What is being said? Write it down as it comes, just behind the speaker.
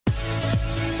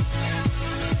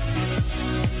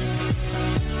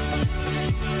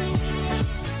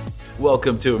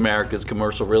Welcome to America's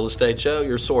Commercial Real Estate Show,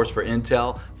 your source for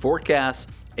intel, forecasts,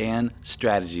 and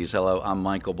strategies. Hello, I'm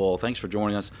Michael Bull. Thanks for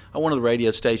joining us on one of the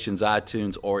radio stations,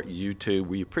 iTunes, or YouTube.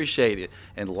 We appreciate it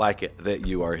and like it that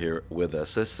you are here with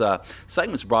us. This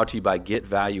segment is brought to you by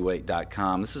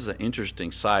GetValuate.com. This is an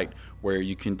interesting site where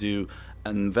you can do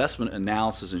an investment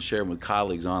analysis and share them with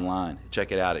colleagues online.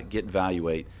 Check it out at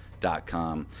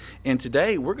GetValuate.com. And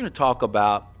today we're going to talk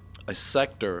about a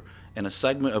sector and a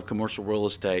segment of commercial real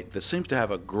estate that seems to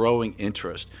have a growing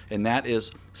interest, and that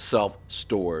is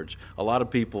self-storage. A lot of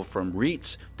people from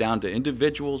REITs down to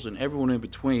individuals and everyone in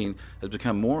between has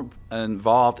become more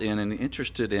involved in and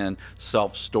interested in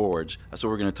self-storage. That's what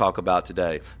we're going to talk about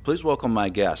today. Please welcome my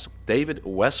guest, David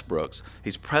Westbrooks.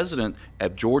 He's president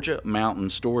at Georgia Mountain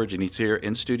Storage, and he's here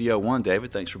in Studio One.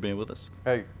 David, thanks for being with us.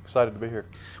 Hey, excited to be here.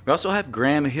 We also have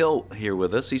Graham Hill here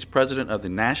with us. He's president of the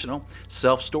National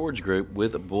Self-Storage Group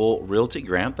with Bull Realty.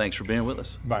 Graham, thanks for being with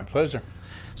us. My pleasure.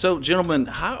 So, gentlemen,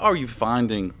 how are you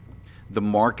finding the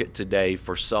market today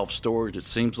for self-storage? It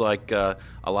seems like a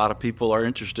lot of people are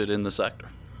interested in the sector.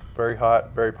 Very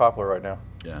hot, very popular right now.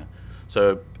 Yeah.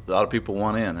 So a lot of people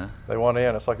want in, huh? They want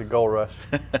in. It's like a gold rush.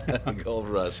 Gold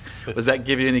rush. Does that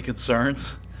give you any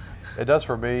concerns? It does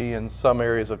for me in some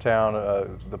areas of town,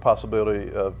 the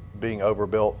possibility of being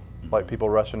overbuilt, like people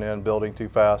rushing in, building too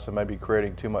fast, and maybe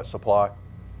creating too much supply.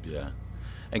 Yeah.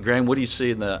 And Graham, what do you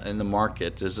see in the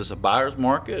market? Is this a buyer's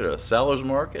market or a seller's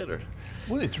market? Or?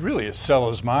 Well, it's really a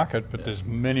seller's market, but there's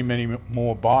many, many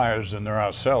more buyers than there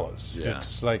are sellers. Yeah.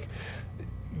 It's like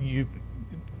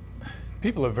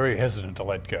people are very hesitant to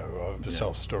let go of the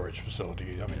self-storage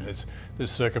facility. I mean,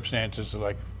 there's circumstances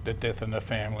like the death in the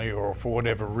family, or for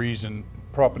whatever reason,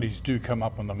 properties do come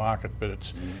up on the market, but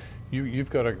it's you've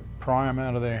got to pry them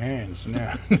out of their hands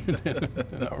now. They're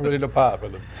not really to part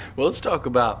with them. Well, let's talk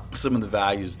about some of the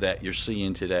values that you're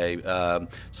seeing today.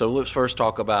 So let's first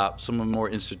talk about some of the more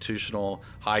institutional,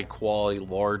 high-quality,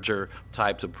 larger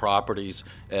types of properties.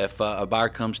 If a buyer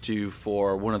comes to you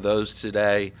for one of those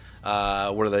today, what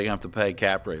are they going to have to pay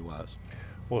cap rate-wise?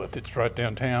 Well, if it's right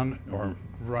downtown or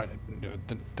right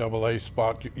the double A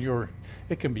spot,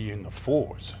 it can be in the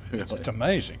fours. It's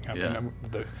amazing. I mean,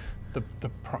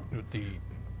 the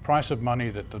price of money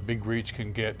that the big REITs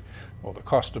can get, or the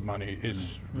cost of money,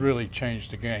 is really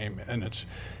changed the game. And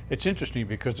it's interesting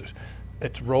because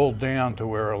it's rolled down to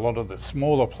where a lot of the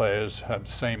smaller players have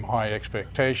the same high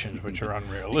expectations, which are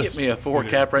unrealistic. You get me a 4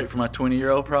 cap rate for my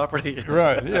 20-year-old property?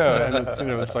 Right, yeah, and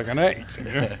it's like an 8.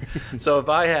 So if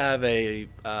I have a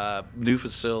new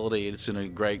facility, it's in a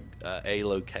great A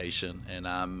location, and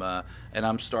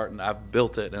I've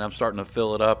built it, and I'm starting to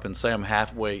fill it up, and say I'm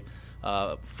halfway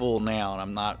full now,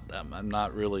 and I'm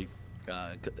not really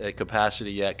at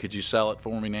capacity yet. Could you sell it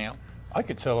for me now? I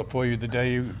could sell it for you the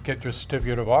day you get your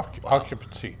certificate of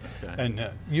occupancy. Okay. And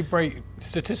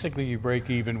statistically you break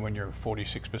even when you're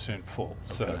 46% full.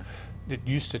 So it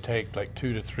used to take like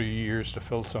 2 to 3 years to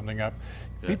fill something up.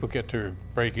 Yeah. People get to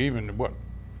break even in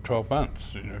 12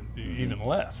 months, even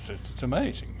less. It's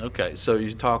amazing. Okay, so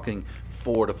you're talking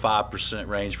 4 to 5%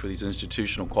 range for these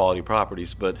institutional quality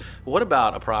properties, but what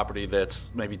about a property that's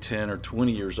maybe 10 or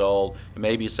 20 years old, and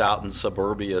maybe it's out in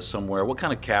suburbia somewhere? What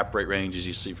kind of cap rate ranges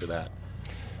you see for that?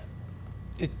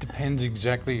 It depends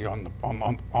exactly on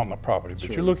the property, but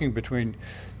you're looking between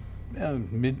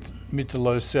mid to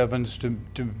low 7s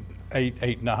to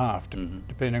 8.5,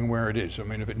 depending on where it is. I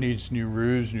mean, if it needs new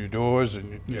roofs, new doors,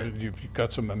 and you've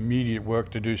got some immediate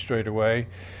work to do straight away,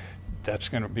 that's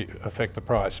going to affect the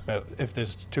price. But if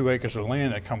there's 2 acres of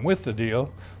land that come with the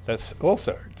deal, that's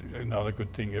also another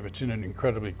good thing. If it's in an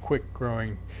incredibly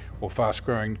quick-growing or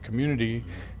fast-growing community,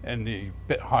 and the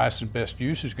highest and best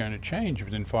use is going to change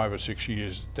within 5 or 6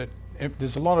 years,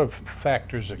 there's a lot of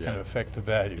factors that can affect the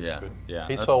value. Yeah.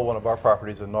 He sold one of our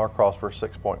properties in Norcross for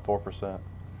 6.4%.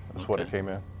 That's what it came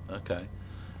in. Okay.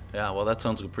 Yeah, well, that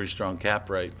sounds like a pretty strong cap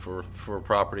rate for a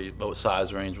property. What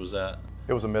size range was that?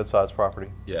 It was a mid-sized property.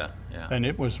 Yeah. And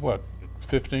it was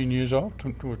 15 years old,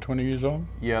 or 20 years old?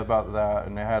 Yeah, about that,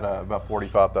 and it had about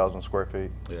 45,000 square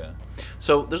feet. Yeah.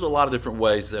 So there's a lot of different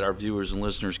ways that our viewers and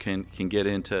listeners can get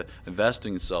into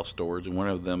investing in self-storage, and one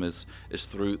of them is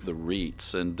through the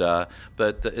REITs. And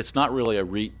but it's not really a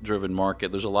REIT-driven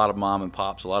market. There's a lot of mom and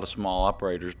pops, a lot of small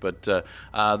operators, but the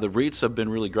REITs have been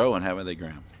really growing, haven't they,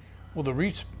 Graham? Well, the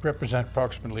REITs represent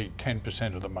approximately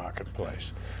 10% of the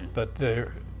marketplace, but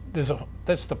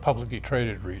that's the publicly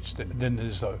traded REITs. Then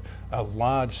there's a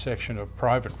large section of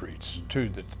private REITs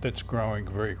too that's growing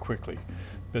very quickly,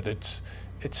 but it's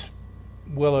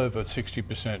well over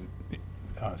 60%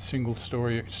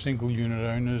 single unit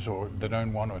owners or that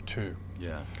own 1 or 2.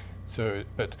 Yeah. So,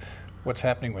 but what's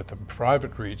happening with the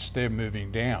private REITs, they're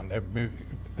moving down.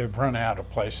 They've run out of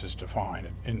places to find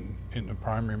it in the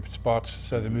primary spots,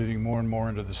 so they're moving more and more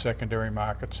into the secondary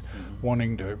markets,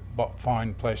 wanting to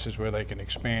find places where they can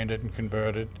expand it and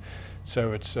convert it.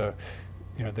 So it's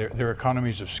there are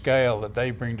economies of scale that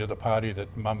they bring to the party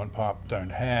that mom and pop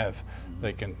don't have.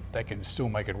 They can still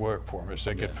make it work for them as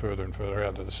they get further and further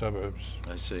out to the suburbs.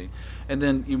 I see. And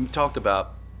then you talked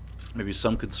about maybe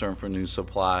some concern for new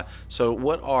supply. So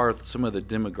what are some of the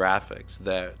demographics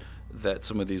that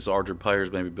some of these larger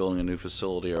players maybe building a new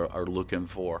facility are looking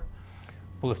for?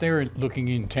 Well, if they're looking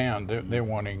in town, they're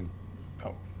wanting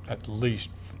at least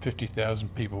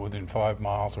 50,000 people within 5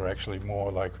 miles, or actually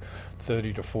more like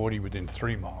 30 to 40 within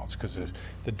 3 miles, because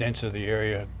the denser the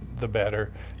area, the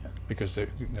better, because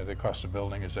the cost of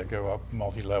building as they go up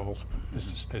multi-levels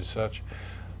as such.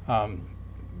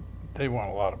 They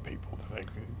want a lot of people.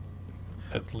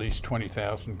 At least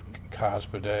 20,000 cars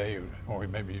per day, or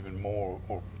maybe even more,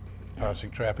 or passing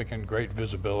traffic, and great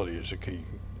visibility is a key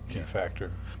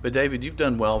factor. But David, you've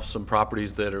done well with some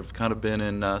properties that have kind of been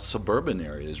in suburban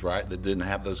areas, right, that didn't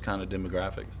have those kind of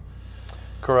demographics.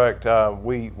 Correct.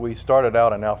 We started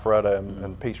out in Alpharetta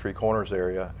and Peachtree Corners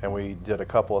area, and we did a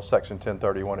couple of Section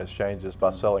 1031 exchanges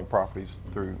by selling properties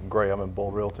through Graham and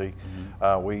Bull Realty.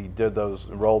 We did those,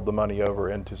 rolled the money over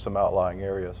into some outlying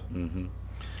areas.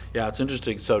 Yeah, it's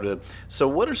interesting. So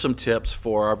what are some tips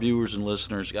for our viewers and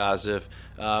listeners, guys, if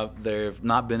they've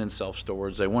not been in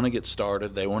self-storage, they want to get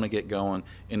started, they want to get going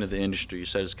into the industry? You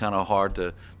said it's kind of hard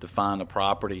to find a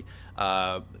property.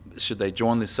 Should they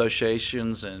join the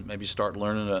associations and maybe start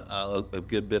learning a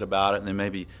good bit about it, and then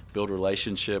maybe build a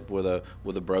relationship with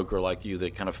a broker like you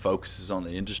that kind of focuses on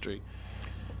the industry?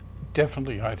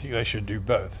 Definitely, I think they should do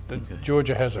both.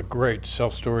 Georgia has a great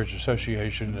self-storage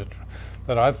association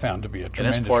that I've found to be a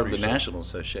tremendous And that's part resource. of the National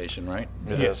Association, right?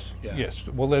 Yes. Yes.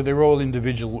 Well, they're all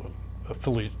individual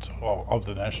affiliates of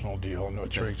the national deal. I'm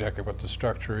not sure exactly what the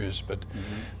structure is, but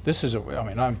this is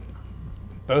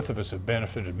both of us have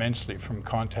benefited immensely from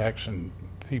contacts and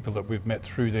people that we've met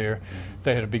through there.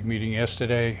 They had a big meeting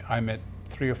yesterday. I met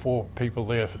 3 or 4 people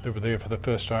there that were there for the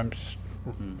first time,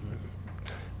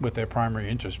 with their primary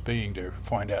interest being to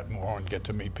find out more and get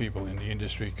to meet people in the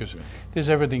industry, because there's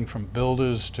everything from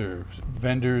builders to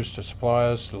vendors to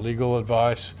suppliers to legal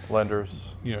advice.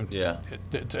 Lenders.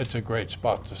 It's a great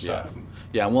spot to start.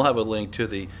 Yeah, and we'll have a link to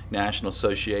the National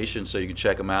Association so you can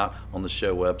check them out on the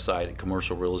show website at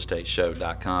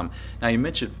commercialrealestateshow.com. Now, you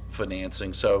mentioned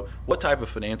financing. So what type of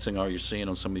financing are you seeing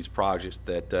on some of these projects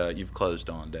that you've closed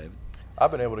on, David? I've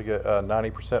been able to get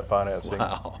 90% financing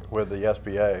with the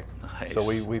SBA. Nice.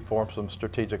 So we formed some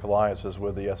strategic alliances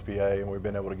with the SBA, and we've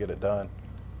been able to get it done.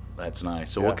 That's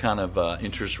nice. So what kind of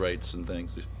interest rates and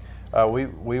things?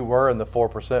 We were in the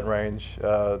 4% range.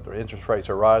 The interest rates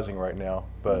are rising right now,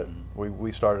 but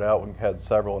we started out and had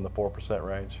several in the 4%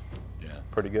 range. Yeah.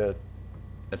 Pretty good.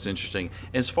 That's interesting.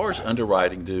 As far as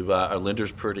underwriting, are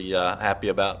lenders pretty happy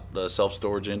about the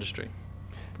self-storage industry?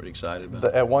 Pretty excited about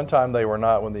it? At one time they were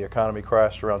not. When the economy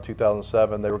crashed around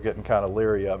 2007, they were getting kind of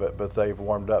leery of it, but they've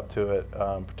warmed up to it,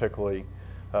 particularly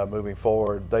moving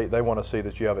forward. They want to see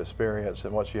that you have experience,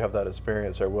 and once you have that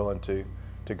experience, they're willing to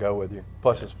go with you.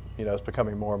 Plus, it's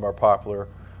becoming more and more popular.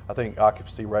 I think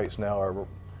occupancy rates now are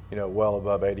well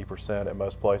above 80% at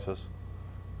most places.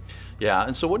 Yeah,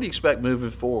 and so what do you expect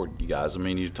moving forward, you guys? I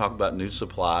mean, you talk about new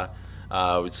supply.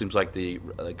 It seems like the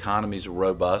economy's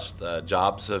robust.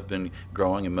 Jobs have been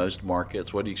growing in most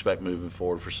markets. What do you expect moving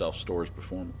forward for self-storage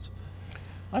performance?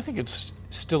 I think it's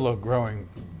still a growing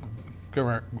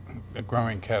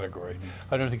category.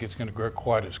 I don't think it's going to grow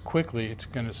quite as quickly. It's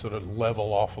going to sort of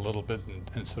level off a little bit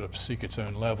and sort of seek its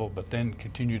own level, but then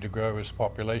continue to grow as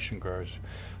population grows.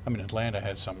 I mean, Atlanta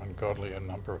had some ungodly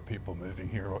number of people moving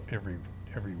here every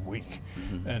week,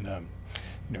 and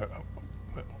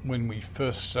when we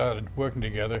first started working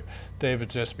together,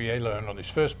 David's SBA loan on his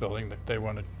first building, that they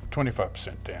wanted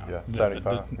 25% down. Yeah,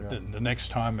 75. The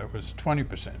next time it was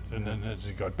 20%, and then as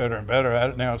he got better and better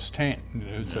at it, now it's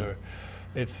 10. So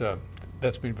it's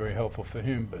that's been very helpful for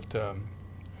him. But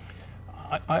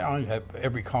I have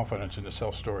every confidence in the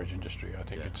self-storage industry. I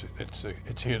think it's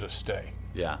here to stay.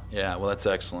 Yeah, well, that's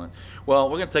excellent. Well,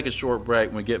 we're going to take a short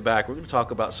break. When we get back, we're going to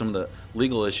talk about some of the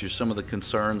legal issues, some of the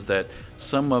concerns that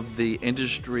some of the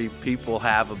industry people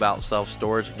have about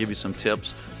self-storage, give you some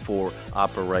tips for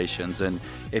operations. And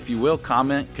if you will,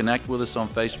 connect with us on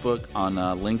Facebook, on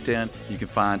LinkedIn. You can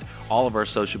find all of our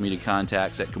social media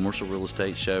contacts at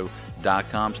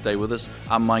commercialrealestateshow.com. Stay with us.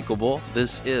 I'm Michael Bull.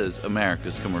 This is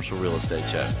America's Commercial Real Estate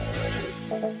Show.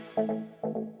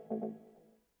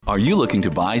 Are you looking to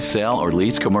buy, sell, or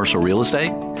lease commercial real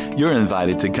estate? You're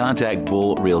invited to contact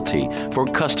Bull Realty for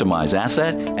customized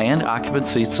asset and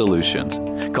occupancy solutions.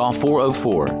 Call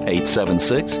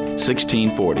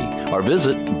 404-876-1640 or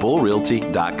visit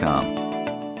bullrealty.com.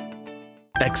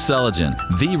 Xceligent,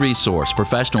 the resource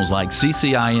professionals like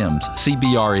CCIMs,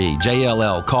 CBRE,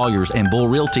 JLL, Colliers, and Bull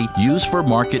Realty use for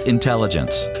market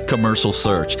intelligence. Commercial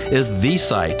Search is the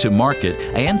site to market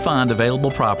and find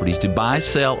available properties to buy,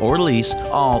 sell, or lease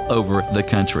all over the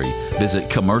country. Visit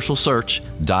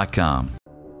commercialsearch.com.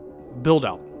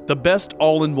 BuildOut, the best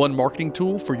all-in-one marketing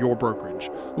tool for your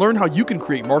brokerage. Learn how you can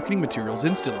create marketing materials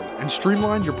instantly and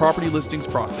streamline your property listings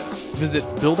process. Visit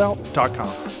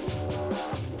buildout.com.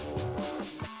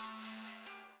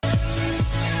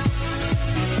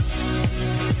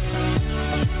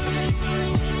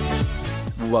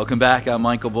 Welcome back. I'm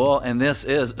Michael Bull, and this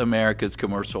is America's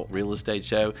Commercial Real Estate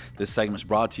Show. This segment is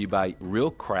brought to you by Real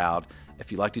Crowd.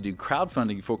 If you'd like to do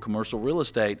crowdfunding for commercial real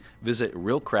estate, visit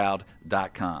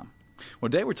realcrowd.com. Well,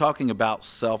 today we're talking about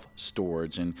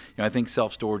self-storage, and I think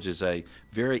self-storage is a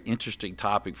very interesting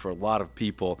topic for a lot of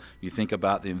people. You think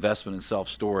about the investment in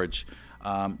self-storage.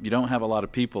 You don't have a lot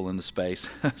of people in the space.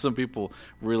 Some people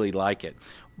really like it.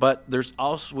 But there's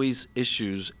always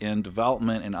issues in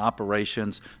development and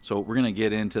operations, so we're going to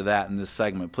get into that in this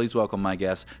segment. Please welcome my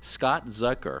guest, Scott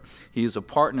Zucker. He is a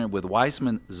partner with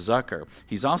Weissman Zucker.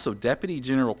 He's also Deputy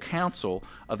General Counsel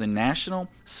of the National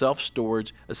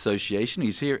Self-Storage Association.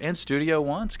 He's here in Studio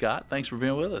One. Scott, thanks for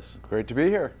being with us. Great to be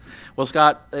here. Well,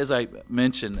 Scott, as I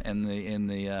mentioned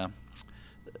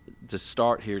to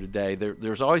start here today,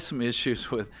 there's always some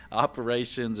issues with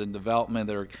operations and development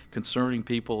that are concerning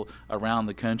people around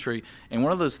the country. And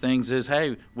one of those things is,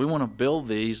 hey, we want to build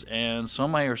these, and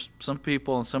some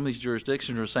people in some of these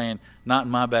jurisdictions are saying, not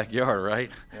in my backyard,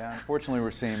 right? Yeah, unfortunately, we're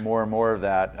seeing more and more of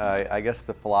that. I guess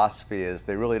the philosophy is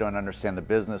they really don't understand the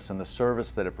business and the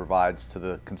service that it provides to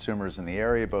the consumers in the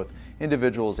area, both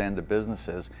individuals and to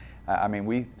businesses. I mean,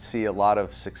 we see a lot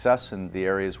of success in the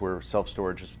areas where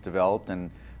self-storage is developed,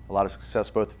 and a lot of success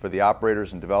both for the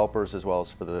operators and developers as well as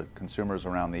for the consumers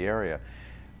around the area.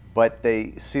 But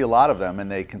they see a lot of them, and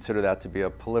they consider that to be a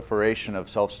proliferation of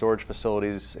self-storage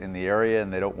facilities in the area,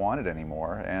 and they don't want it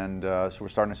anymore. And so we're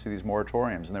starting to see these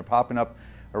moratoriums, and they're popping up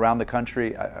around the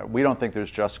country. We don't think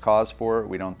there's just cause for it.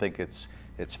 We don't think it's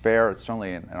fair. It's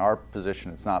certainly, in our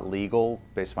position, it's not legal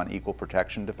based upon equal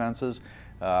protection defenses.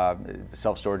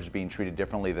 Self-storage is being treated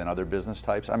differently than other business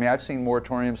types. I mean, I've seen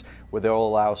moratoriums where they'll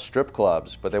allow strip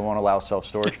clubs, but they won't allow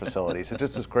self-storage facilities. It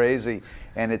just is crazy,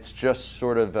 and it's just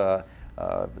sort of a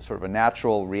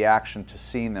natural reaction to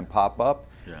seeing them pop up.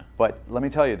 Yeah. But let me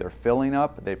tell you, they're filling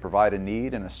up. They provide a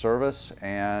need and a service,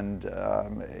 and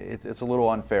it's a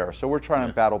little unfair. So we're trying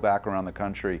to battle back around the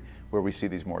country where we see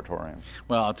these moratoriums.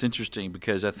 Well, it's interesting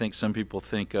because I think some people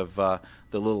think of the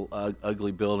little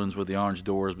ugly buildings with the orange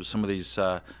doors, but some of these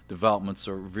developments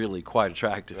are really quite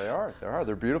attractive. They are.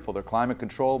 They're beautiful. They're climate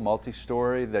controlled,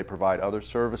 multi-story. They provide other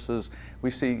services. We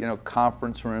see,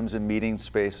 conference rooms and meeting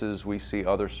spaces. We see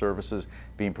other services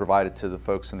being provided to the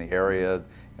folks in the area.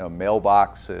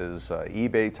 Mailboxes,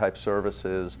 eBay type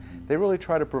services. They really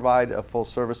try to provide a full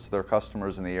service to their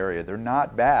customers in the area. They're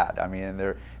not bad. I mean,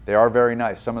 they are very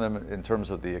nice. Some of them, in terms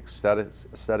of the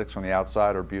aesthetics from the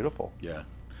outside, are beautiful. Yeah.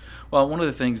 Well, one of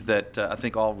the things that I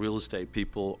think all real estate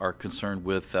people are concerned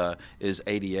with is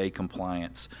ADA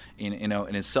compliance. And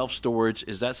in self-storage,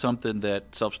 is that something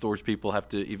that self-storage people have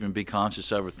to even be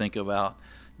conscious of or think about?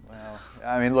 Well,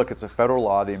 I mean, look, it's a federal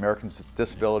law. The Americans with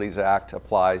Disabilities Act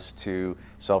applies to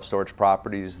self-storage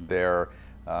properties. They're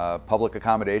public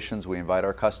accommodations. We invite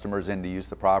our customers in to use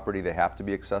the property. They have to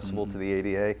be accessible to the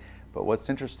ADA. But what's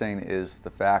interesting is the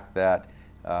fact that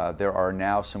there are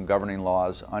now some governing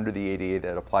laws under the ADA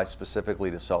that apply specifically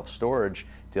to self-storage,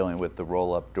 dealing with the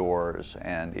roll-up doors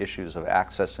and issues of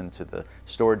access into the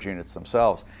storage units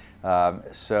themselves.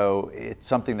 So it's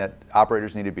something that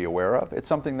operators need to be aware of. It's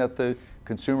something that the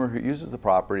consumer who uses the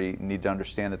property need to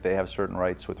understand that they have certain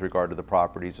rights with regard to the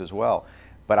properties as well.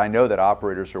 But I know that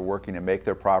operators are working to make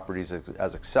their properties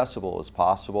as accessible as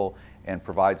possible and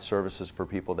provide services for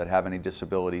people that have any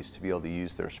disabilities to be able to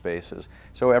use their spaces.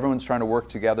 So everyone's trying to work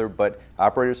together, but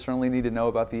operators certainly need to know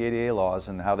about the ADA laws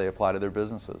and how they apply to their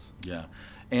businesses. Yeah.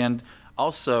 And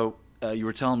also, you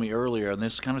were telling me earlier, and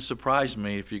this kind of surprised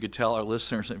me, if you could tell our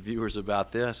listeners and viewers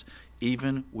about this,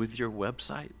 even with your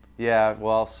website. Yeah,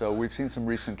 well, so we've seen some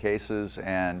recent cases,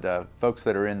 and folks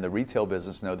that are in the retail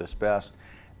business know this best,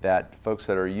 that folks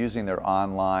that are using their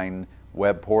online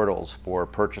web portals for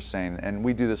purchasing, and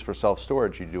we do this for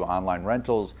self-storage, you do online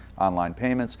rentals, online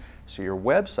payments. So your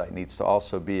website needs to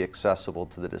also be accessible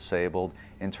to the disabled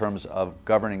in terms of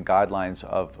governing guidelines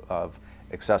of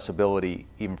accessibility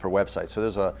even for websites. So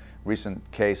there's a recent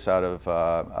case out of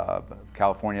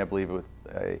California, I believe, with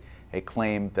a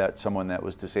claim that someone that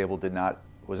was disabled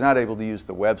was not able to use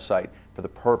the website for the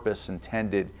purpose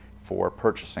intended for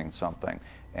purchasing something.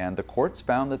 And the courts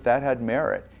found that that had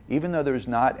merit, even though there's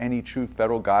not any true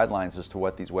federal guidelines as to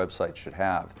what these websites should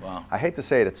have. Wow. I hate to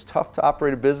say it, it's tough to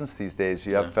operate a business these days.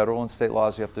 You have federal and state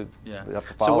laws you have to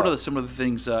follow. So what are some of the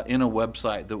things in a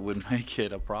website that would make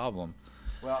it a problem?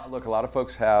 Well, look, a lot of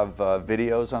folks have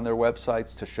videos on their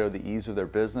websites to show the ease of their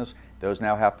business. Those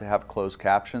now have to have closed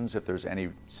captions if there's any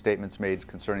statements made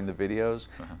concerning the videos.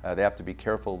 They have to be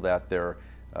careful that their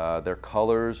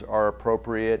colors are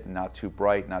appropriate, not too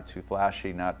bright, not too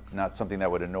flashy, not something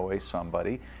that would annoy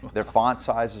somebody. Their font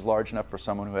size is large enough for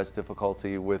someone who has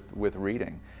difficulty with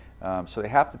reading. So they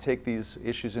have to take these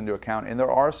issues into account. And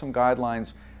there are some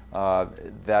guidelines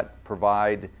that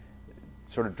provide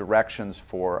sort of directions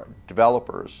for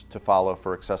developers to follow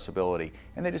for accessibility.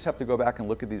 And they just have to go back and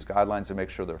look at these guidelines and make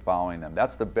sure they're following them.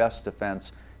 That's the best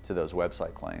defense to those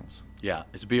website claims. Yeah,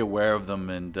 is be aware of them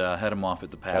and head them off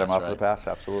at the pass. Head them off right? at the pass,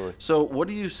 absolutely. So what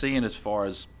are you seeing as far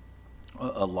as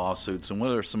lawsuits, and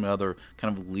what are some other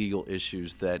kind of legal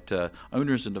issues that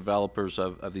owners and developers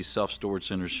of these self-storage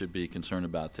centers should be concerned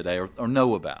about today or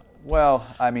know about? Well,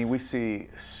 I mean, we see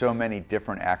so many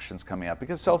different actions coming up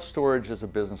because self-storage is a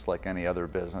business like any other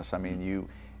business. I mean,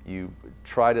 you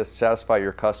try to satisfy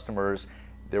your customers.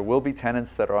 There will be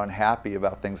tenants that are unhappy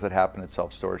about things that happen at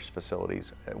self-storage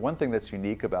facilities. One thing that's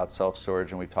unique about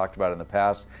self-storage, and we've talked about it in the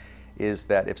past, is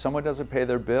that if someone doesn't pay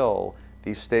their bill,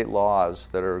 these state laws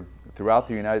that are throughout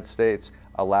the United States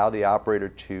allow the operator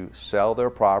to sell their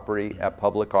property at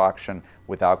public auction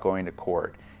without going to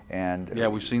court. And yeah,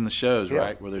 we've seen the shows,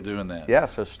 right, where they're doing that. Yeah,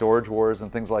 so storage wars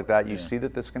and things like that, you see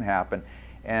that this can happen.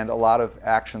 And a lot of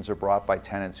actions are brought by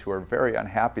tenants who are very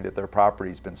unhappy that their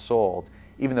property's been sold,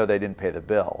 even though they didn't pay the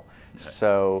bill. Right.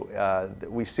 So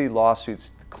we see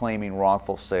lawsuits claiming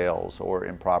wrongful sales or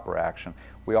improper action.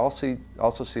 We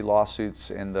also see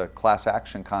lawsuits in the class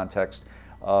action context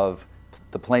of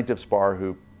the plaintiff's bar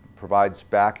who provides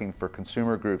backing for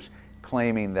consumer groups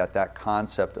claiming that that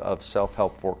concept of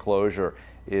self-help foreclosure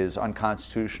is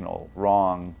unconstitutional,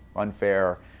 wrong,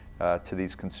 unfair to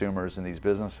these consumers and these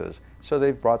businesses. So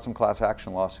they've brought some class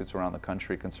action lawsuits around the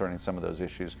country concerning some of those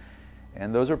issues.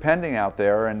 And those are pending out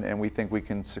there, and we think we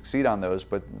can succeed on those,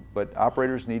 but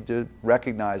operators need to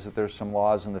recognize that there's some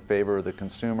laws in the favor of the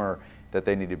consumer that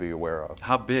they need to be aware of.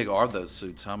 How big are those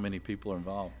suits? How many people are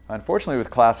involved? Unfortunately, with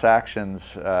class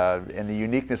actions and the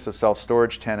uniqueness of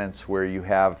self-storage tenants where you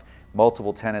have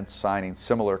multiple tenants signing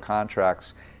similar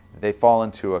contracts, they fall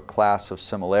into a class of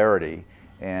similarity.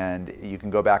 And you can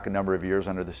go back a number of years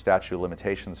under the statute of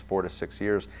limitations, 4 to 6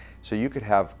 years. So you could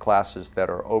have classes that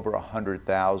are over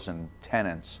 100,000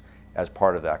 tenants as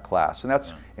part of that class. And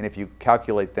and if you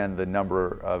calculate then the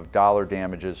number of dollar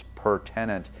damages per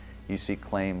tenant, you see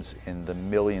claims in the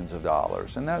millions of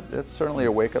dollars. And that's certainly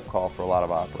a wake-up call for a lot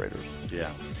of operators.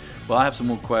 Yeah. Well, I have some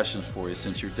more questions for you.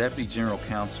 Since you're Deputy General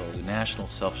Counsel of the National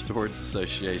Self-Storage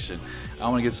Association, I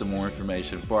want to get some more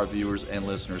information for our viewers and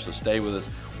listeners, so stay with us.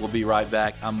 We'll be right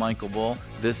back. I'm Michael Bull.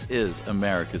 This is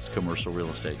America's Commercial Real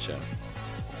Estate Show.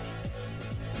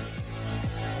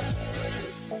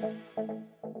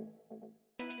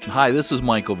 Hi, this is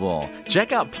Michael Bull.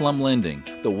 Check out Plum Lending,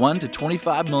 the $1 to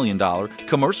 $25 million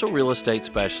commercial real estate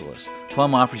specialist.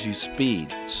 Plum offers you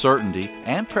speed, certainty,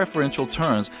 and preferential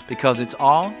terms because it's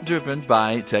all driven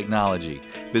by technology.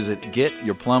 Visit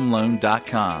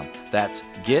getyourplumloan.com. That's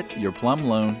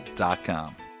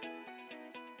getyourplumloan.com.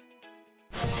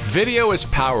 Video is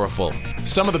powerful.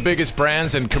 Some of the biggest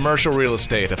brands in commercial real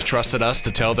estate have trusted us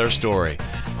to tell their story.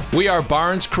 We are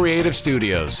Barnes Creative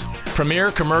Studios, premier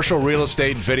commercial real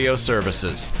estate video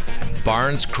services.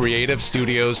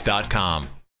 BarnesCreativeStudios.com.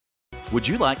 Would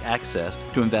you like access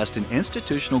to invest in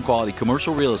institutional quality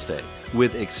commercial real estate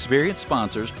with experienced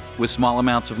sponsors with small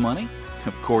amounts of money?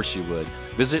 Of course you would.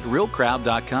 Visit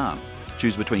realcrowd.com.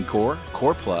 Choose between core,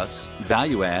 core plus,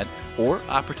 value add, or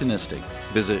opportunistic.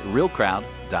 Visit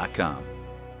realcrowd.com.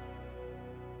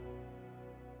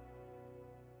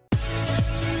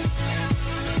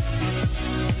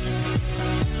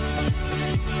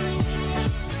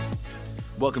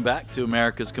 Welcome back to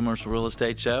America's Commercial Real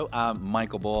Estate Show. I'm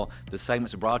Michael Bull. This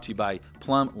segment is brought to you by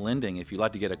Plum Lending. If you'd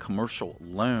like to get a commercial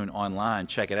loan online,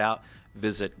 check it out.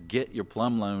 Visit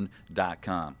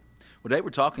getyourplumloan.com. Today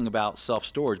we're talking about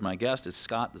self-storage. My guest is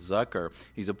Scott Zucker.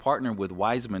 He's a partner with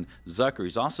Wiseman Zucker.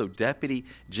 He's also Deputy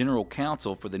General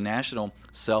Counsel for the National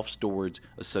Self-Storage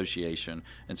Association.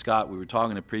 And Scott, we were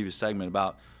talking in a previous segment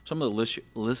about some of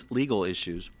the legal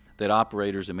issues that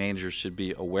operators and managers should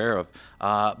be aware of.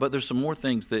 But there's some more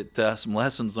things that, some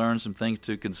lessons learned, some things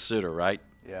to consider, right?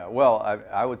 Yeah, well,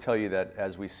 I would tell you that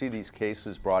as we see these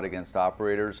cases brought against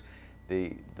operators,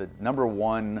 the number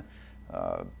one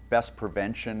best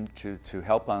prevention to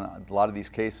help on a lot of these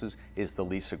cases is the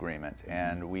lease agreement.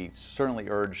 And we certainly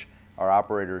urge our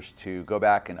operators to go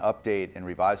back and update and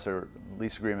revise their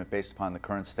lease agreement based upon the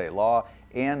current state law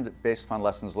and based upon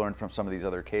lessons learned from some of these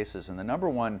other cases. And the number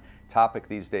one topic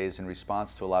these days in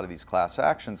response to a lot of these class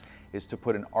actions is to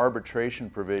put an arbitration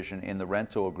provision in the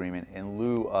rental agreement in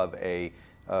lieu of a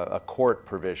court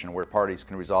provision where parties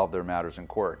can resolve their matters in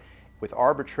court. With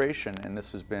arbitration, and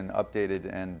this has been updated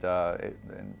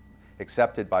and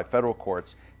accepted by federal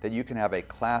courts, that you can have a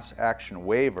class action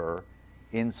waiver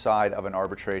inside of an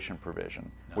arbitration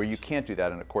provision, where you can't do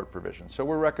that in a court provision. So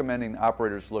we're recommending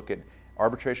operators look at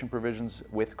arbitration provisions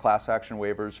with class action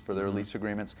waivers for their lease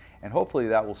agreements, and hopefully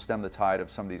that will stem the tide of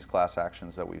some of these class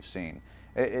actions that we've seen.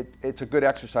 It's a good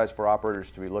exercise for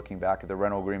operators to be looking back at the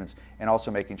rental agreements and also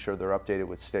making sure they're updated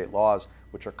with state laws,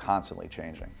 which are constantly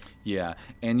changing. Yeah,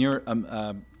 and you're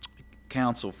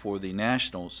counsel for the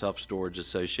National Self-Storage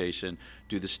Association.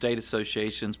 Do the state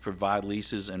associations provide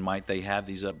leases, and might they have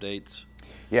these updates?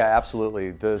 Yeah,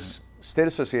 absolutely. The state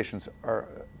associations are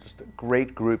just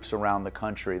great groups around the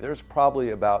country. There's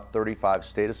probably about 35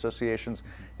 state associations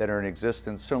that are in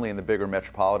existence, certainly in the bigger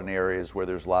metropolitan areas where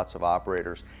there's lots of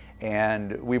operators.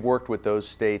 And we've worked with those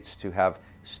states to have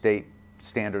state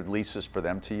standard leases for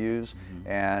them to use,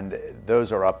 and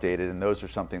those are updated, and those are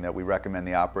something that we recommend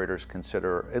the operators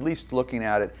consider at least looking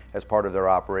at it as part of their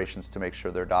operations to make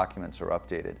sure their documents are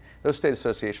updated. Those state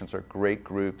associations are great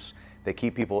groups. They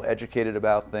keep people educated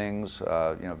about things.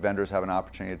 Vendors have an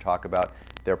opportunity to talk about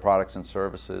their products and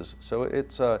services. So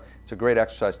it's a great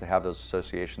exercise to have those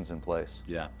associations in place.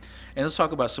 Yeah. And let's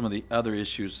talk about some of the other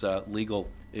issues, legal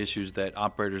issues that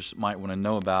operators might want to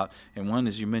know about. And one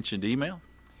is, you mentioned email.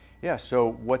 Yeah,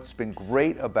 so what's been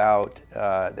great about,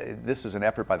 this is an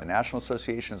effort by the National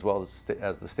Association as well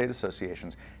as the state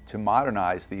associations to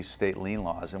modernize these state lien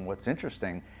laws. And what's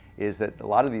interesting is that a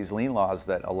lot of these lien laws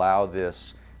that allow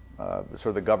this sort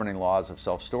of the governing laws of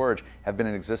self-storage have been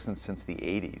in existence since the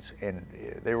 80s, and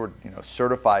they were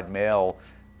certified mail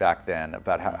back then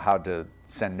about how to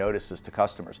send notices to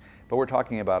customers. But we're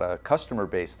talking about a customer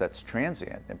base that's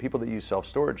transient, and people that use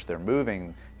self-storage, they're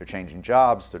moving, they're changing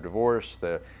jobs, they're divorced,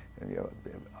 a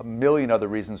million other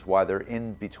reasons why they're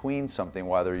in between something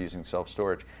while they're using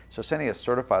self-storage. So sending a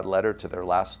certified letter to their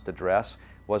last address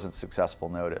wasn't successful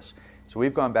notice. So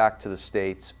we've gone back to the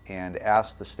states and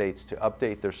asked the states to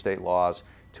update their state laws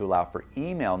to allow for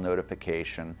email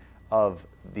notification of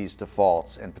these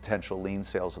defaults and potential lien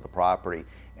sales of the property.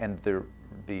 And the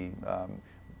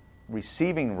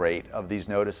receiving rate of these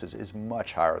notices is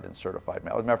much higher than certified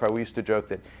mail. As a matter of fact, we used to joke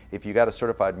that if you got a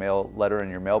certified mail letter in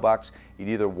your mailbox, you'd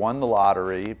either won the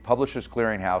lottery, Publishers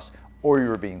Clearinghouse, or you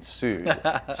were being sued.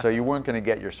 So you weren't going to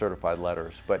get your certified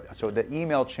letters. But so the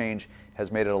email change has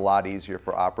made it a lot easier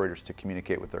for operators to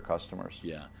communicate with their customers.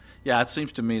 Yeah. Yeah, it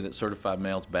seems to me that certified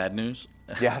mail is bad news.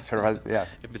 Yeah, certified, yeah.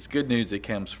 If it's good news, it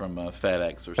comes from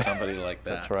FedEx or somebody like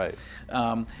that. That's right.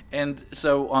 And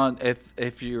so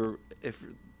if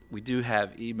we do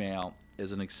have email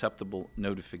as an acceptable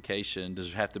notification, does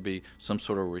there have to be some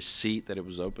sort of receipt that it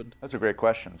was opened? That's a great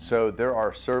question. So there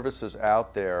are services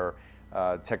out there,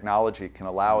 technology can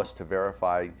allow us to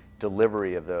verify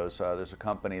delivery of those. There's a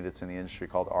company that's in the industry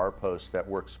called RPost that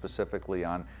works specifically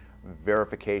on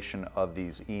verification of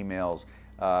these emails.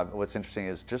 What's interesting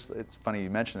is it's funny you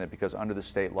mentioned it, because under the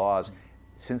state laws,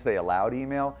 since they allowed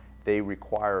email, they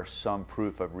require some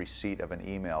proof of receipt of an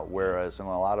email, whereas in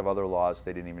a lot of other laws,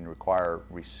 they didn't even require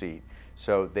receipt.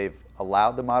 So they've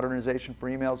allowed the modernization for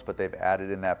emails, but they've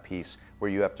added in that piece where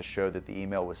you have to show that the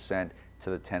email was sent to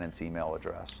the tenant's email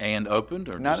address. And opened,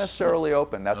 or not necessarily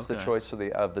open. That's okay. the choice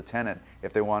of the tenant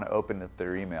if they want to open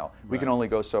their email. We can Right. only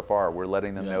go so far. We're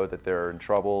letting them know that they're in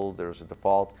trouble, there's a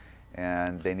default,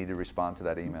 and they need to respond to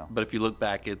that email. But if you look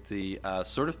back at the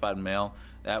certified mail,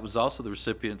 that was also the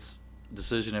recipient's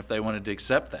decision if they wanted to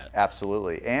accept that.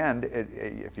 Absolutely. And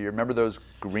if you remember those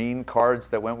green cards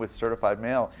that went with certified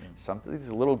mail, some of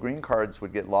these little green cards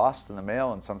would get lost in the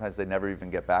mail, and sometimes they never even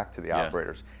get back to the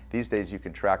operators. These days you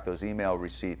can track those email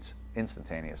receipts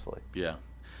instantaneously. Yeah.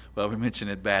 Well, we mentioned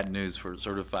it, bad news for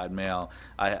certified mail.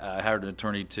 I hired an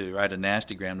attorney to write a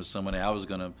nastygram to somebody I was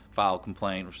going to file a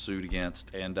complaint or suit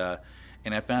against, and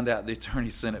and I found out the attorney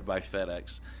sent it by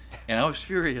FedEx, and I was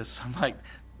furious. I'm like,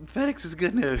 FedEx is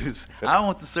good news. I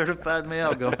want the certified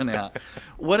mail going out.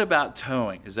 What about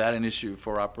towing? Is that an issue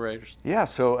for operators? Yeah,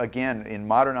 so again, in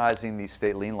modernizing these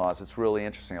state lien laws, it's really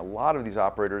interesting. A lot of these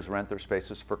operators rent their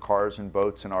spaces for cars and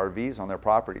boats and RVs on their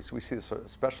properties. We see this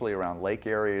especially around lake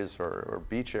areas or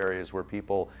beach areas where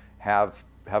people have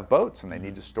boats and they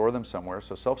need to store them somewhere.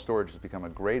 So self-storage has become a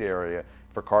great area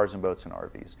for cars and boats and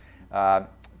RVs.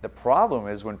 The problem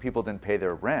is when people didn't pay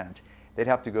their rent, they'd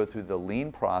have to go through the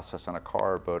lien process on a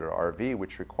car, boat, or RV,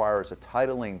 which requires a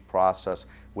titling process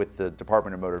with the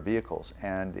Department of Motor Vehicles.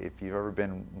 And if you've ever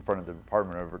been in front of the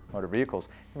Department of Motor Vehicles,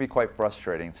 it can be quite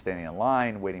frustrating, standing in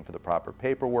line, waiting for the proper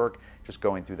paperwork, just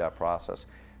going through that process.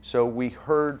 So we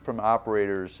heard from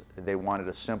operators they wanted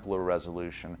a simpler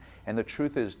resolution. And the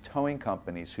truth is, towing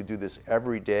companies who do this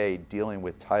every day, dealing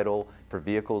with title for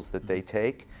vehicles that they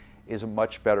take, is a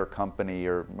much better company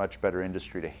or much better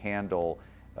industry to handle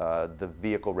the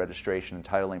vehicle registration and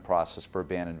titling process for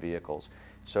abandoned vehicles.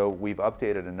 So we've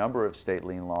updated a number of state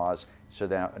lien laws so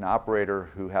that an operator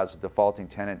who has a defaulting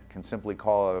tenant can simply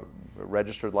call a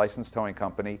registered licensed towing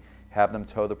company, have them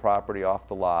tow the property off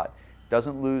the lot,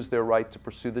 doesn't lose their right to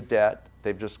pursue the debt.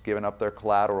 They've just given up their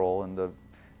collateral and the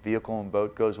vehicle and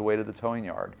boat goes away to the towing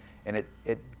yard. And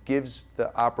it gives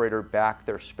the operator back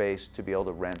their space to be able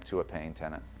to rent to a paying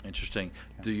tenant. Interesting.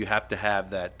 Do you have to have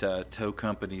that tow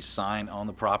company sign on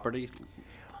the property?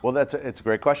 Well, it's a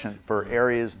great question. For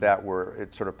areas that were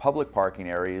sort of public parking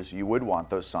areas, you would want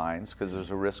those signs because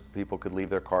there's a risk people could leave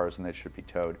their cars and they should be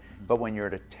towed. But when you're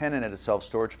a tenant at a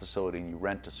self-storage facility and you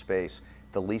rent a space,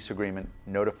 the lease agreement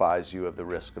notifies you of the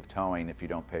risk of towing if you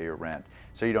don't pay your rent.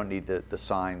 So you don't need the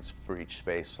signs for each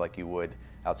space like you would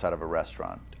outside of a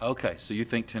restaurant. Okay, so you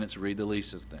think tenants read the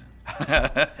leases then?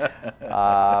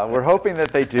 We're hoping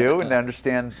that they do and they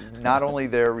understand not only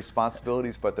their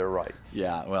responsibilities but their rights.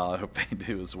 Yeah, well, I hope they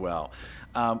do as well.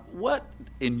 What,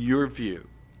 in your view,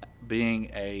 being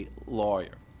a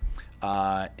lawyer,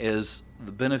 is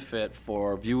the benefit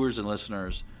for viewers and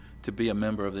listeners to be a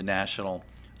member of the National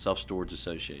Self-Storage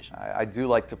Association? I do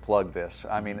like to plug this.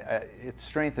 I mean, it's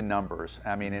strength in numbers.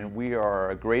 I mean, and we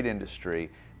are a great industry,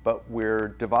 but we're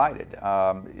divided.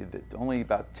 Only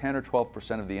about 10 or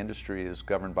 12% of the industry is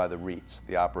governed by the REITs,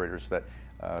 the operators that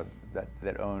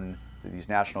own these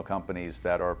national companies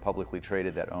that are publicly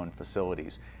traded that own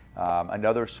facilities.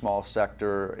 Another small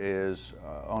sector is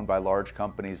owned by large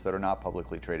companies that are not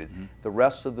publicly traded. Mm-hmm. The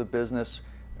rest of the business,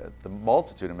 a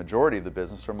majority of the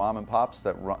business are mom and pops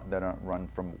that run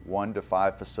from 1 to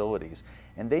 5 facilities.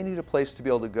 And they need a place to be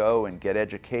able to go and get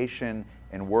education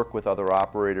and work with other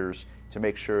operators to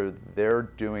make sure they're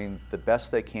doing the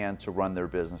best they can to run their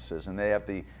businesses. And they have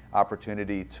the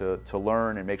opportunity to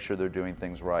learn and make sure they're doing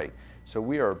things right. So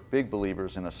we are big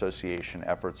believers in association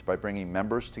efforts by bringing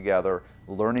members together,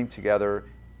 learning together,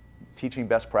 teaching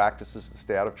best practices to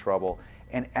stay out of trouble.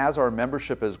 And as our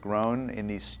membership has grown in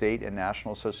these state and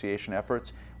national association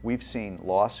efforts, we've seen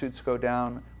lawsuits go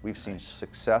down, we've seen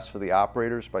success for the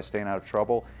operators by staying out of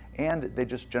trouble, and they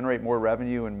just generate more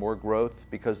revenue and more growth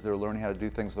because they're learning how to do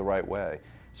things the right way.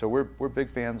 So we're big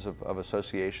fans of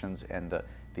associations and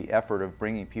the effort of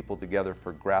bringing people together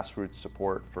for grassroots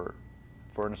support for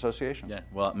an association. Yeah,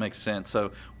 well, it makes sense.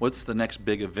 So what's the next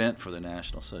big event for the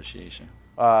National Association?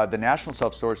 The National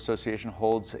Self-Storage Association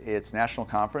holds its national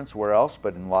conference, where else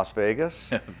but in Las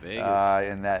Vegas. Vegas.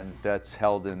 And that's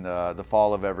held in the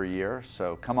fall of every year.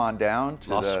 So come on down to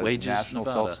the National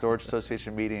Self-Storage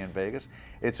Association meeting in Vegas.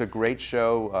 It's a great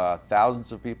show.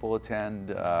 Thousands of people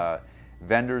attend.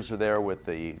 Vendors are there with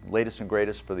the latest and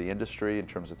greatest for the industry in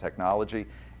terms of technology.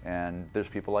 And there's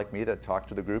people like me that talk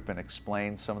to the group and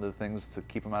explain some of the things to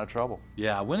keep them out of trouble.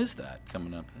 Yeah, when is that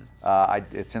coming up?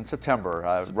 It's in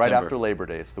September, right after Labor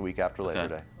Day. It's the week after Labor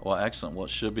Day. Well, excellent. Well,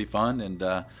 it should be fun, and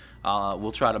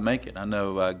we'll try to make it. I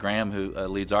know Graham, who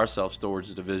leads our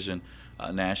self-storage division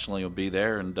nationally, will be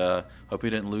there, and hope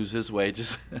he didn't lose his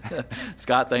wages.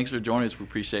 Scott, thanks for joining us. We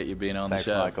appreciate you being on the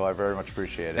show. Thanks, Michael. I very much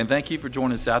appreciate it. And thank you for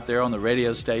joining us out there on the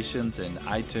radio stations and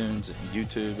iTunes and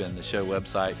YouTube and the show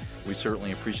website. We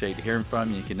certainly appreciate hearing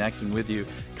from you, connecting with you,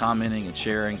 commenting and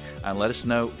sharing, and let us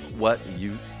know what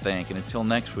you think. And until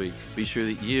next week, be sure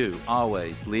that you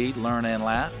always lead, learn, and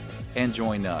laugh, and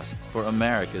join us for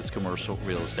America's Commercial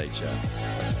Real Estate Show.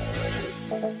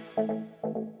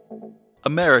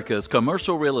 America's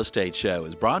Commercial Real Estate Show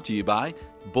is brought to you by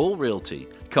Bull Realty,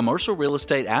 commercial real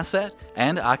estate asset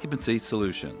and occupancy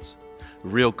solutions.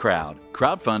 Real Crowd,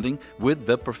 crowdfunding with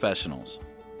the professionals.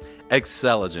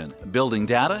 Xceligent, building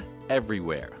data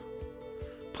everywhere.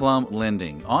 Plum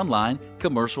Lending, online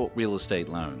commercial real estate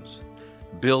loans.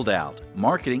 Build Out,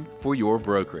 marketing for your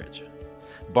brokerage.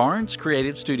 Barnes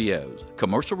Creative Studios,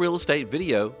 commercial real estate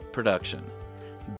video production.